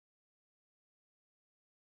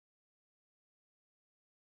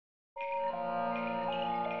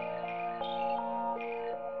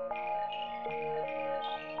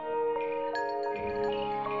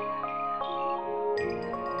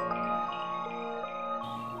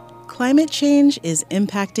Climate change is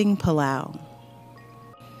impacting Palau.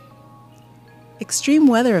 Extreme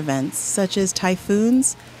weather events such as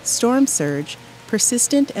typhoons, storm surge,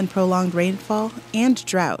 persistent and prolonged rainfall, and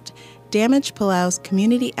drought damage Palau's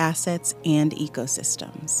community assets and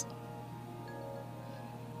ecosystems.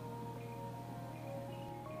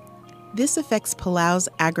 This affects Palau's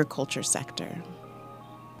agriculture sector.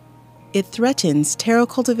 It threatens taro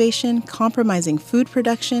cultivation, compromising food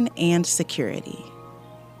production and security.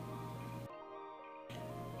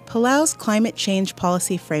 Palau's climate change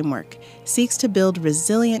policy framework seeks to build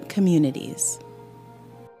resilient communities.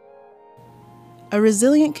 A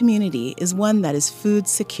resilient community is one that is food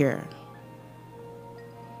secure.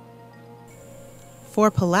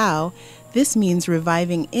 For Palau, this means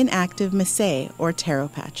reviving inactive masay or taro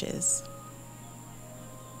patches.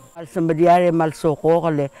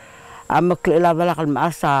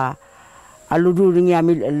 Aluduring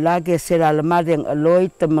yamil lagi sila lamadeng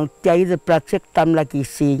aloy tamang tiay the project tam lagi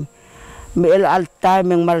sing. Mel alta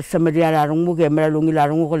meng mal samaria larung muge melalungi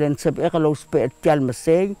larung ko len sab ekalo spe tial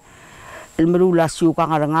maseng. El merula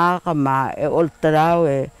suka ngaranga kama ol tarao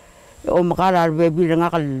o makala bebi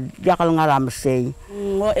ngakal yakal ngaram maseng.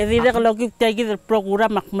 O edire kalau kita kita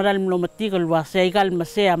program makmaral melomati kalau wasaigal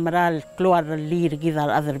maseng amaral keluar lir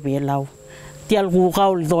kita other belau. Tial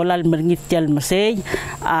gugaul dolal merngit tial masay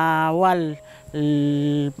awal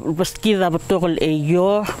baskida betul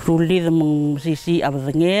eyo ruli demang sisi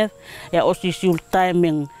abadengit ya osisi ultai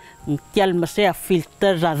meng tial masay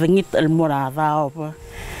filter radengit almorada apa.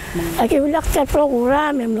 Aki ulak tial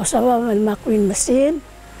program em lo sabab makwin mesin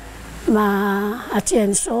ma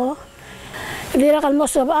acienso. Dira kan mo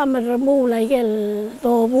sabab meremu lagel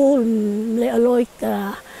dobul le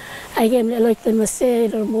aloita. Ayam leloit masel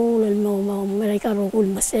remul mau mereka rogul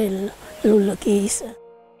masel lulakis.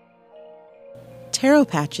 Taro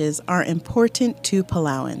patches are important to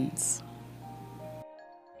Palauans.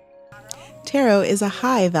 Taro is a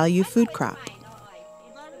high-value food crop.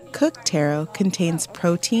 Cooked taro contains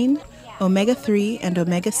protein, omega-3 and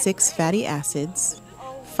omega-6 fatty acids,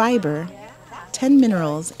 fiber, 10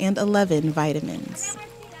 minerals, and 11 vitamins.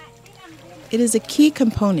 It is a key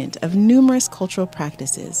component of numerous cultural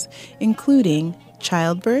practices, including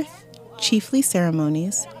childbirth, chiefly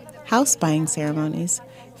ceremonies, house buying ceremonies,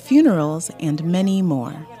 funerals, and many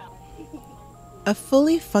more. A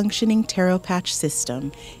fully functioning taro patch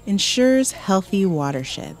system ensures healthy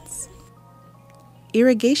watersheds.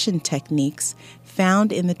 Irrigation techniques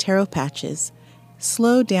found in the taro patches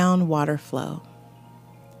slow down water flow.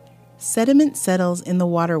 Sediment settles in the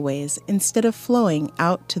waterways instead of flowing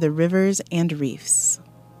out to the rivers and reefs.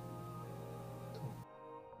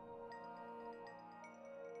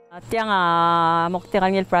 Tiang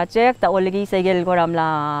moktirangil project ta oligi segel goram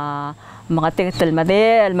la mga tel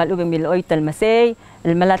made el malugeng mil oy tel masay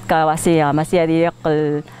el malat ka wasi masya diak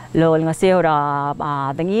lol ngase ora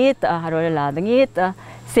dangit harol la dangit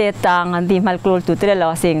setang andi malklol tutre la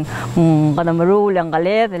wasing kadamru lang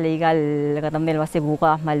galet legal kadamnel wasi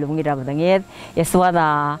buka malungi ra dangit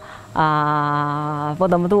yeswada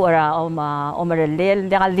podamdu ora omerel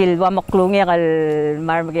dekal dil wa maklungi kal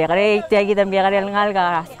mar magare tiagi dam gare ngal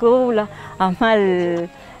ga school amal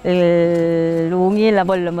lungi la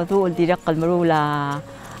bol matu dirak kal marula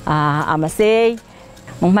amasay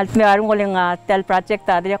malt me arung koling tel project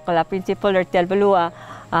dirak kala principal or tel balua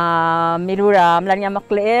mirura mlanya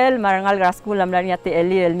makleel marangal graskul mlanya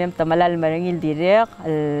teli el mem tamalal marangil direk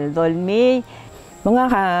el dolmi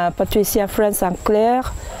mga Patricia France en Claire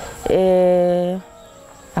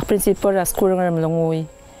a principal a school ngam longoy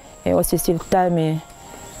aussi siltame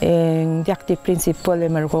diakti principal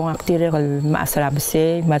margong aktire kal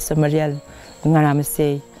maasrabse masamarial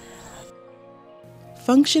ngaramse.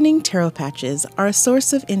 Functioning taro patches are a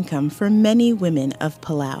source of income for many women of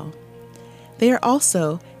Palau. They are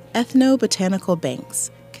also ethnobotanical banks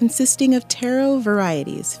consisting of taro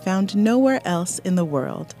varieties found nowhere else in the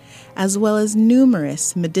world, as well as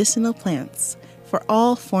numerous medicinal plants for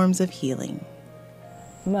all forms of healing.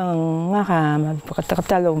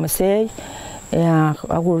 Pagkatalo masay,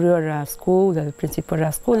 agurior school, the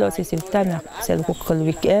principal school, si siltana, sel ko kal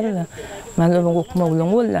weekend, malulong ko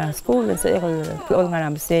maulongol school, sa all nga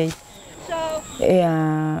masay.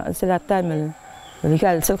 Sa time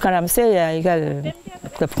legal sel karam saya legal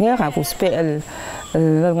tapnya aku spel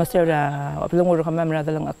ngosera longor kamera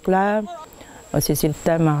dalang akla o si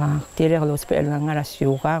silta ma tire lo spel nga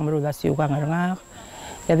rasiuka marula siuka nga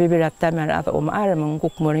ya bibirat taman ata umaara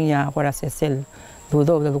mangkuk moringa kora sesel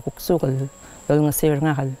dudo da kuk sukal dol ngasir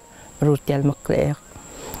ngakal rutyal makleek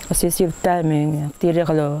asisir tamen tire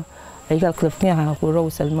kalo ay kal kluf nga ko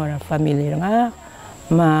rosal mora family nga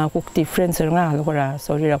ma kuk ti friends nga kora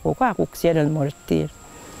sorry ra ko ka kuk siya dal mortir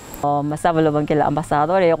masabalo bang kila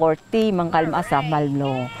ambasador e korti mangkal masamal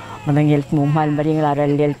no manangil mo mal maring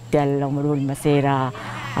laral tel marul masera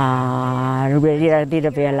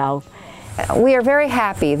We are very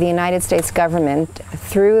happy, the United States government,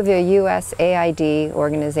 through the USAID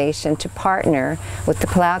organization, to partner with the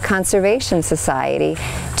Palau Conservation Society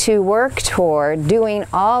to work toward doing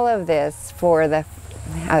all of this for the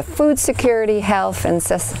food security, health, and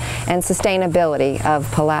sustainability of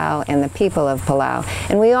Palau and the people of Palau.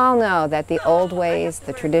 And we all know that the old ways,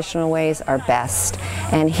 the traditional ways, are best.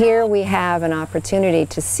 And here we have an opportunity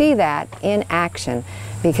to see that in action,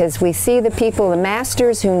 because we see the people, the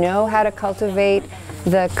masters who know how to cultivate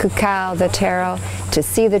the cacao, the taro, to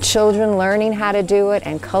see the children learning how to do it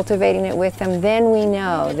and cultivating it with them, then we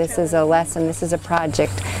know this is a lesson, this is a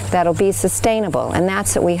project that'll be sustainable, and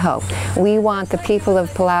that's what we hope. We want the people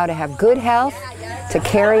of Palau to have good health, to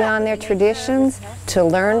carry on their traditions, to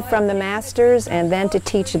learn from the masters, and then to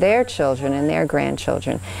teach their children and their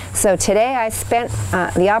grandchildren. So today I spent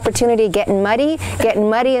the opportunity getting muddy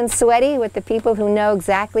and sweaty with the people who know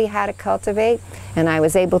exactly how to cultivate, and I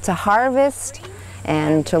was able to harvest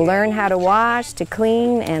and to learn how to wash, to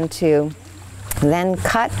clean, and to then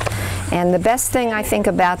cut. And the best thing I think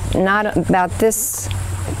about this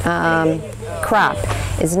crop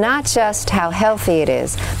is not just how healthy it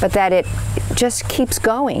is, but that it just keeps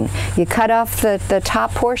going. You cut off the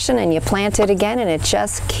top portion and you plant it again, and it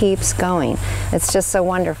just keeps going. It's just so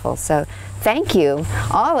wonderful. So thank you,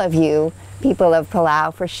 all of you, people of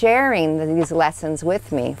Palau, for sharing these lessons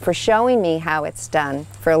with me, for showing me how it's done,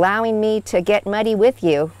 for allowing me to get muddy with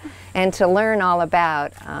you and to learn all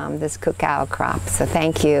about this cacao crop. So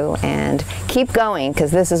thank you, and keep going, because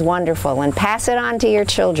this is wonderful, and pass it on to your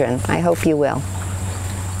children. I hope you will.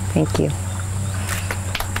 Thank you.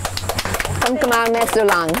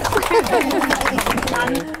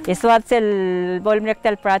 Iswat sel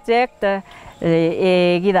volmrektal project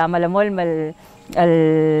gida malamol mal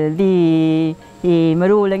di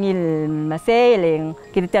marulang il masailing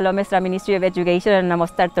kitalo mestra Ministry of Education na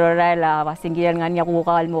mostar troraila wasinggiran nga niya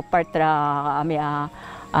kukal mo partra amia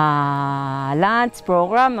lunch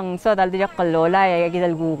program ang so dal direk kalola ay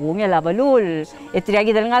gidal gugong ya labalul itri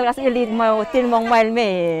gidal ngal kasi ilit mo tin mong mail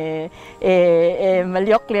me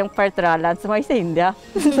maliok leng partra lunch mo isa india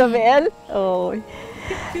sabel oh.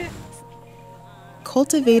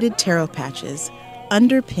 Cultivated taro patches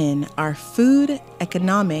underpin our food,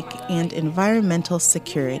 economic, and environmental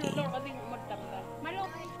security.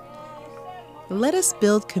 Let us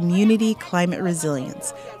build community climate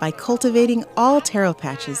resilience by cultivating all taro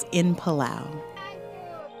patches in Palau.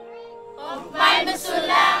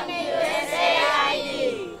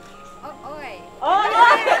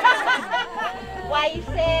 Why you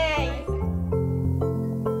say?